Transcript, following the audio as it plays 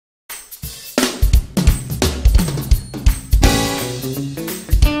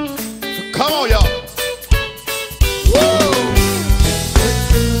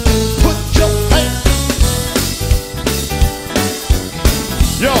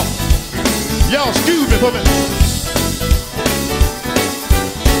Y'all excuse me for a minute.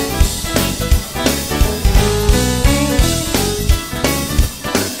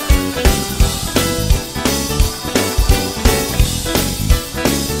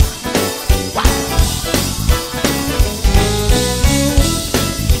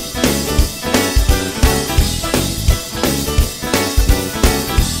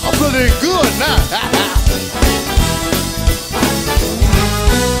 I'm feeling good now.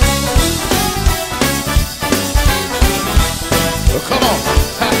 Come on.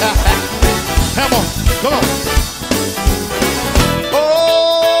 Come on. Come on.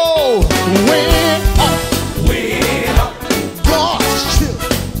 Oh, when up.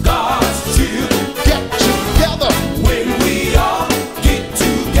 God's children get together. When we all get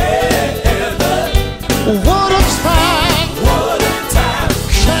together. What a time. What a time.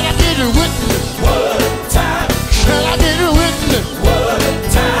 Can I get a witness? What a time. Can I get a witness? What a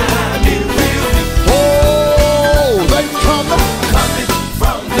time it will be. Oh, they coming. Coming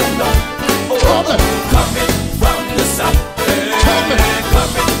from the north. Coming. Coming from the south. Coming.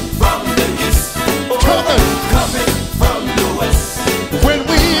 Coming from the east. Coming. Coming from the west. When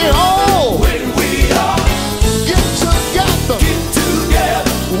we all When we all get together. get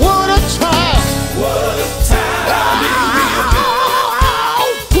together. What a time. What a time it will be. Oh,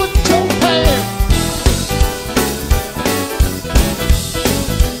 put your hand.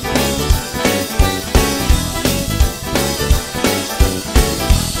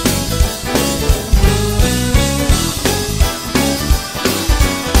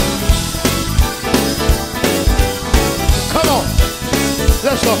 Come on.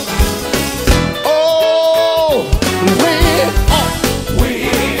 Let's go. Oh, when We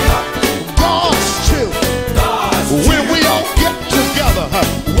are God's children. God's When we all get together,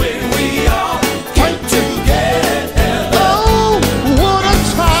 When we all get together. oh, what a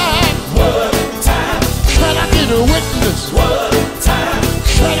time. What a time. Can I get a witness? What a time.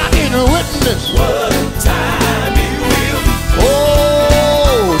 Can I get a witness? What a time it will be.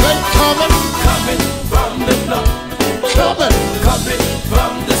 Oh, they coming, Coming from the north. coming, Coming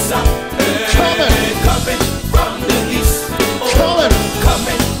from the south. Coming. Coming from the east. coming.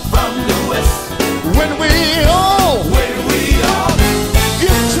 Coming from the west. When we all When we all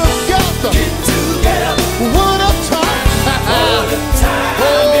get together, get together. what a time. What a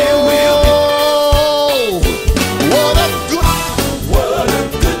time it will be. Oh, what a good, What a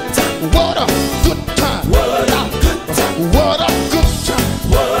good time. what a good time. What a good time. What a good time.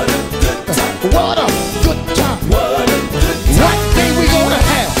 What a good time. What a good time. What a good time. What day we gonna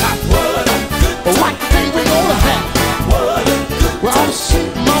have? What a good time. What day we gonna have? What a good Well, I'm gonna see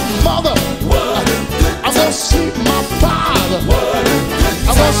my mother. What a good I'm gonna see my father. What a good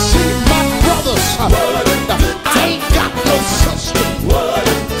I'm gonna see my brothers. I ain't got no sister. What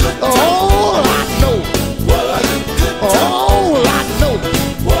a good All I know, What a good all I know,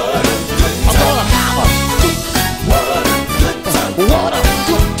 What a good I'm gonna have a good, What a good time. what a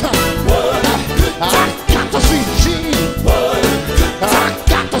good time. What a good I got to see Jesus. What a good I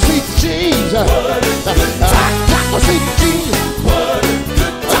got to see Jesus. I got to see Jesus. What a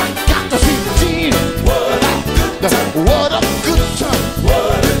good I got to see Jesus. What a good What a good time.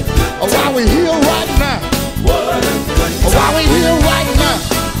 What a good While we here right now. What a good While we here right now.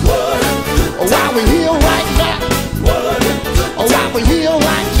 What a good While we here right now. What a good While we here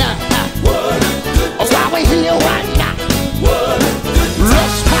right now. What a good While we here right now. What a good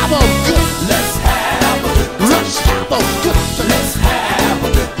Let's have a good. Let's have a good Let's have a good time. Let's have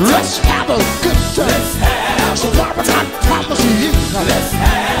a good Let's have a good time. Let's have Tomorrow I promise you. Let's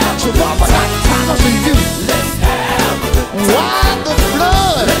have Tomorrow I promise you. Let's have a good Why the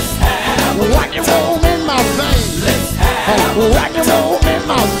blood? Let's have Why you warm in my veins? Let's have Why you warm in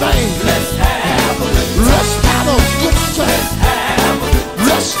my veins? Let's have a good Let's have a good time. have a good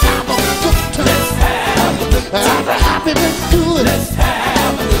Let's have a good time. have a good Have a happy been good. Let's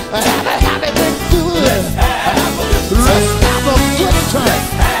have a good Have a happy been good. have a good Let's have a good time.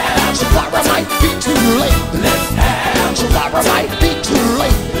 Tomorrow might be too late. Let's have Tomorrow might be too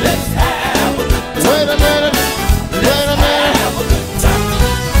late. Let's have a good Wait a minute. Wait a minute. have a good time.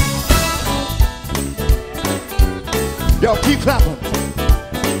 Y'all keep clapping.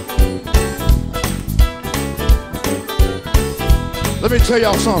 Let me tell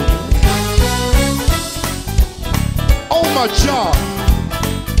y'all something. On my job,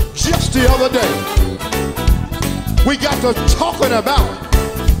 just the other day, we got to talking about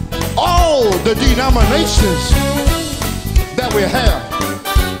all the denominations that we have.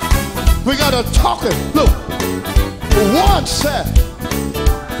 We got to talking. Look, one said,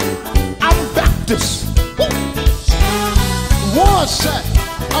 I'm Baptist. One said,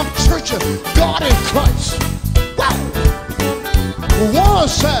 of Church of God in Christ. Wow.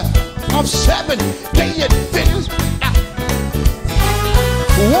 Was of 7-day Adventist.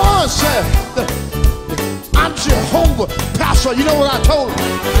 Was I'm Jehovah pastor. You know what I told him?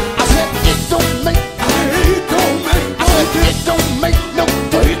 I said it don't make. I said it don't make no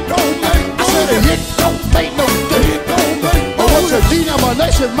difference. I said it don't make no difference. But what your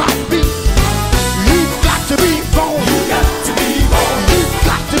denomination might be, you got to be born. You got to be born. You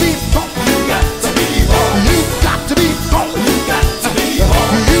got to be born. You got to be born. You got to be born. You got to be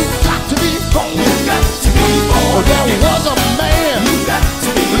born. You got to be born. You got to be born. There was a man. You got to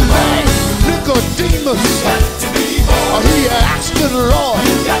be born. Nicodemus. You got to be born. He asked the Lord.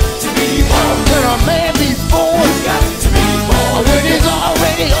 You got to be born. Can a man be born? You got to be born. When he's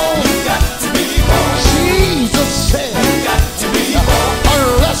already old. You got to be born. Jesus said. You got to be born.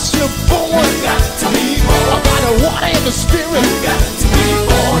 Unless you're born. You got to be born. By the water and the Spirit. You got to be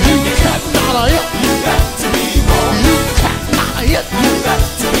born. You cannot it. You got to be born. You cannot it. You got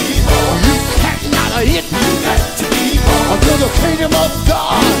to be born. You cannot it. You got to be born. Until the kingdom of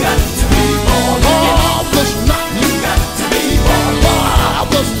God. You got to be born. Marvelous not. You got to be born.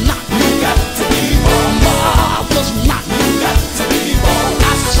 Marvelous not. You got to be born. Marvelous not. You got to be born.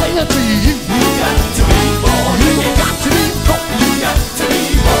 I say it to you. You got to be born. You got to be born. You got to be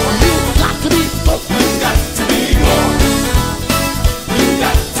born. You got to be born. You got to be born. You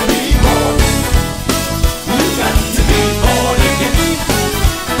got to be born. You got to be born again.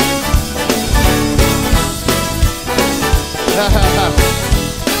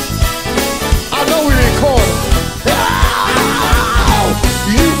 I know we didn't call it.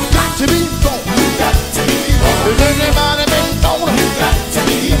 You got to be born. You got to be born. Has anybody been born? You got to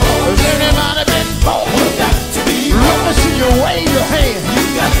be born. Has anybody been born? You got to be born. Let me see you wave your hand. You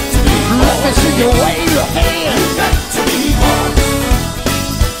got to be born. Let me see you wave your hand. You got to be born.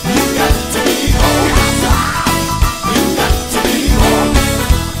 You got to be born. You got to be born.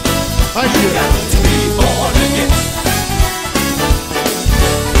 Thank you. You got to be born again.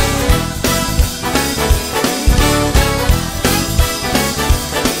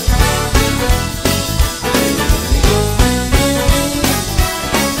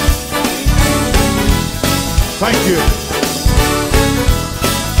 Thank you.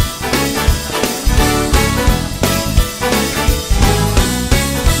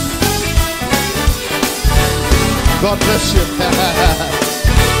 God bless you.